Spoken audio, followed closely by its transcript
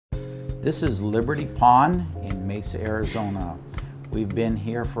This is Liberty Pond in Mesa, Arizona. We've been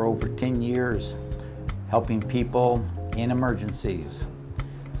here for over 10 years helping people in emergencies.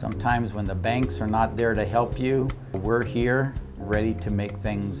 Sometimes when the banks are not there to help you, we're here ready to make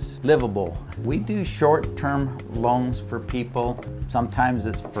things livable. We do short-term loans for people. Sometimes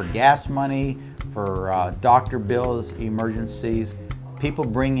it's for gas money, for doctor bills, emergencies. People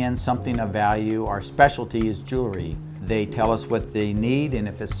bring in something of value. Our specialty is jewelry. They tell us what they need, and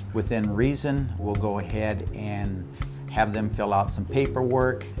if it's within reason, we'll go ahead and have them fill out some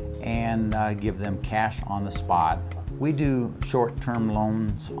paperwork and give them cash on the spot. We do short-term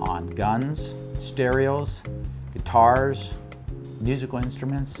loans on guns, stereos, guitars, musical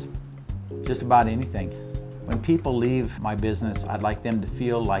instruments, just about anything. When people leave my business, I'd like them to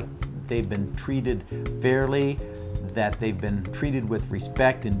feel like they've been treated fairly, that they've been treated with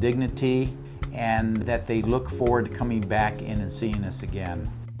respect and dignity, and that they look forward to coming back in and seeing us again.